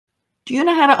Do you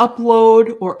know how to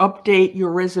upload or update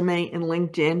your resume in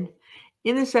LinkedIn?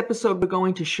 In this episode, we're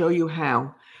going to show you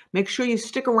how. Make sure you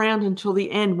stick around until the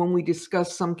end when we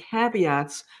discuss some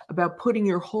caveats about putting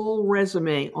your whole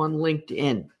resume on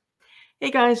LinkedIn.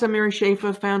 Hey guys, I'm Mary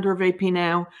Schaefer, founder of AP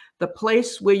Now, the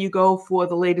place where you go for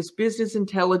the latest business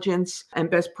intelligence and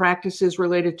best practices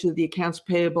related to the accounts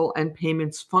payable and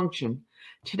payments function.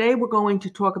 Today, we're going to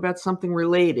talk about something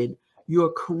related,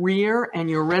 your career and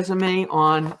your resume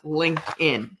on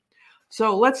LinkedIn.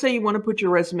 So let's say you want to put your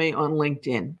resume on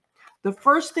LinkedIn. The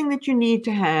first thing that you need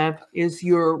to have is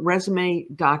your resume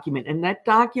document, and that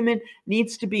document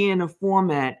needs to be in a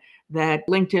format that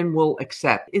LinkedIn will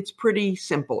accept. It's pretty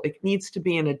simple. It needs to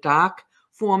be in a doc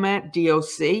format,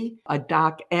 DOC, a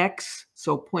docx,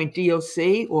 so .doc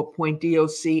or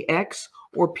 .docx,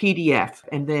 or PDF,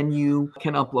 and then you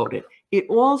can upload it. It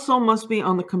also must be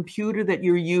on the computer that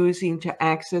you're using to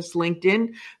access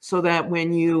LinkedIn so that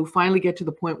when you finally get to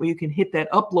the point where you can hit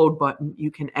that upload button, you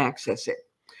can access it.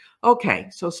 Okay,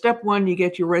 so step one, you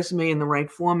get your resume in the right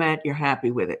format, you're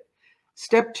happy with it.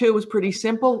 Step two is pretty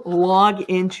simple. Log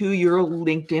into your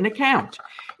LinkedIn account.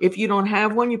 If you don't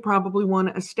have one, you probably want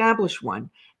to establish one.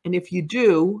 And if you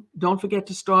do, don't forget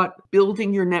to start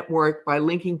building your network by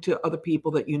linking to other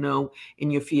people that you know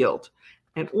in your field.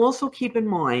 And also keep in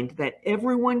mind that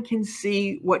everyone can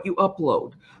see what you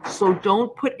upload. So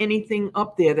don't put anything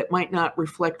up there that might not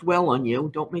reflect well on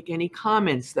you. Don't make any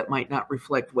comments that might not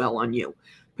reflect well on you.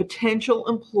 Potential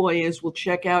employers will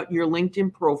check out your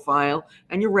LinkedIn profile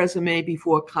and your resume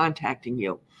before contacting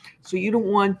you. So you don't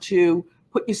want to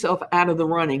put yourself out of the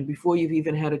running before you've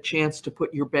even had a chance to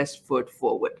put your best foot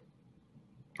forward.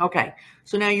 Okay,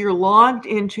 so now you're logged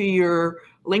into your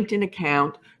LinkedIn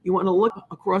account. You want to look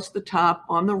across the top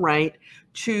on the right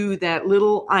to that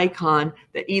little icon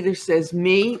that either says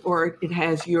me or it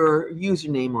has your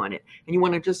username on it. And you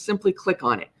want to just simply click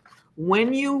on it.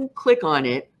 When you click on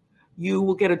it, you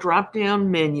will get a drop-down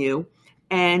menu,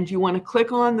 and you want to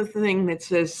click on the thing that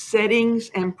says Settings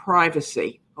and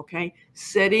Privacy, okay?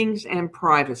 Settings and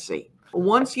Privacy.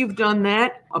 Once you've done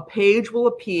that, a page will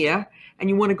appear, and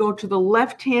you want to go to the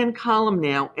left-hand column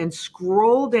now and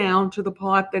scroll down to the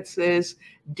part that says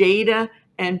Data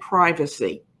and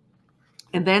Privacy,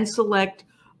 and then select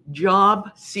Job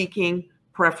Seeking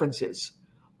Preferences,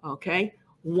 okay?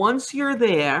 Once you're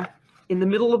there, in the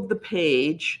middle of the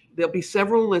page, there'll be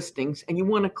several listings, and you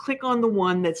want to click on the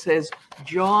one that says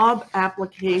Job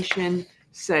Application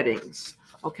Settings.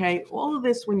 Okay, all of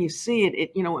this, when you see it,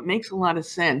 it makes a lot of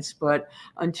sense, but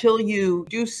until you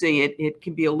do see it, it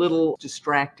can be a little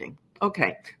distracting.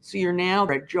 Okay, so you're now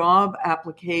at Job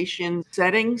Application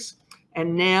Settings,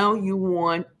 and now you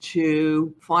want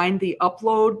to find the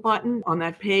upload button on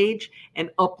that page and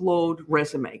upload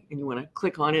resume. And you want to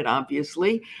click on it,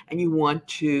 obviously, and you want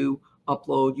to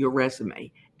upload your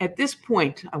resume. At this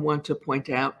point, I want to point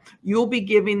out, you'll be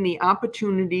given the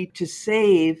opportunity to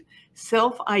save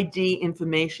self-ID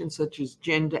information such as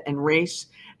gender and race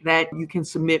that you can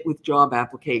submit with job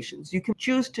applications. You can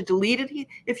choose to delete it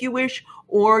if you wish,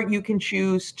 or you can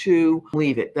choose to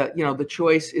leave it. The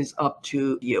choice is up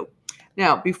to you.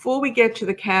 Now, before we get to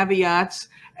the caveats,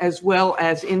 as well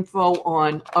as info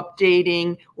on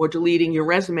updating or deleting your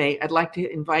resume, I'd like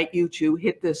to invite you to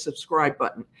hit the subscribe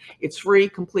button. It's free,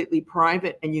 completely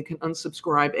private, and you can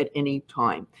unsubscribe at any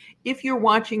time. If you're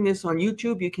watching this on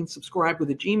YouTube, you can subscribe with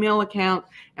a Gmail account,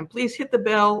 and please hit the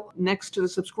bell next to the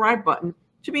subscribe button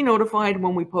to be notified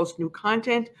when we post new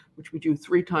content, which we do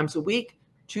 3 times a week.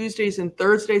 Tuesdays and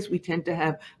Thursdays, we tend to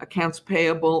have accounts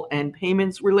payable and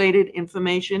payments related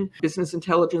information, business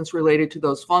intelligence related to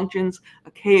those functions.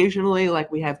 Occasionally,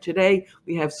 like we have today,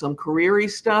 we have some career-y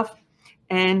stuff.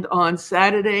 And on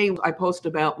Saturday, I post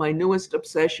about my newest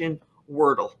obsession,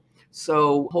 Wordle.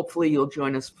 So hopefully you'll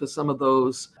join us for some of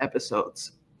those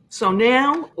episodes. So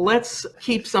now let's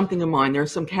keep something in mind. There are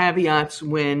some caveats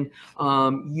when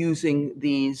using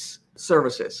these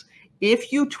services.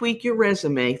 If you tweak your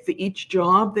resume for each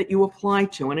job that you apply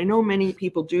to, and I know many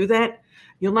people do that,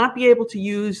 you'll not be able to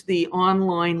use the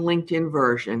online LinkedIn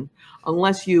version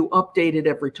unless you update it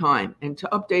every time. And to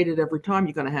update it every time,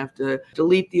 you're going to have to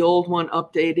delete the old one,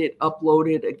 update it,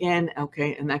 upload it again,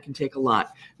 okay, and that can take a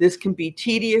lot. This can be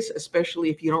tedious, especially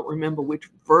if you don't remember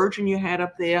which version you had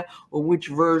up there or which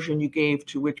version you gave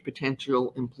to which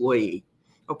potential employee,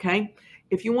 okay?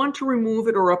 If you want to remove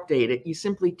it or update it, you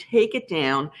simply take it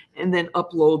down and then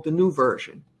upload the new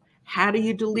version. How do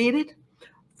you delete it?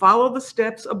 Follow the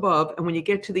steps above, and when you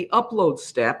get to the upload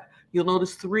step, you'll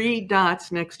notice 3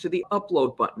 dots next to the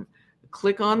upload button.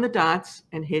 Click on the dots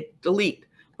and hit delete.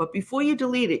 But before you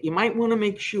delete it, you might want to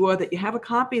make sure that you have a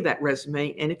copy of that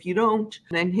resume. And if you don't,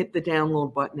 then hit the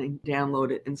download button and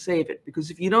download it and save it. Because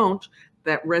if you don't,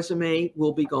 that resume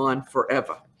will be gone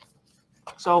forever.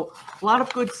 So a lot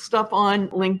of good stuff on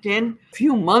LinkedIn. A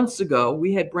few months ago,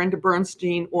 we had Brenda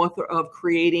Bernstein, author of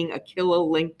Creating a Killer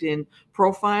LinkedIn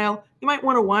Profile. You might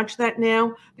want to watch that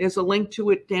now. There's a link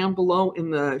to it down below in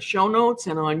the show notes,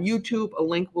 and on YouTube, a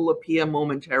link will appear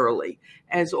momentarily.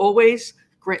 As always,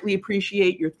 greatly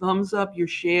appreciate your thumbs up, your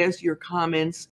shares, your comments,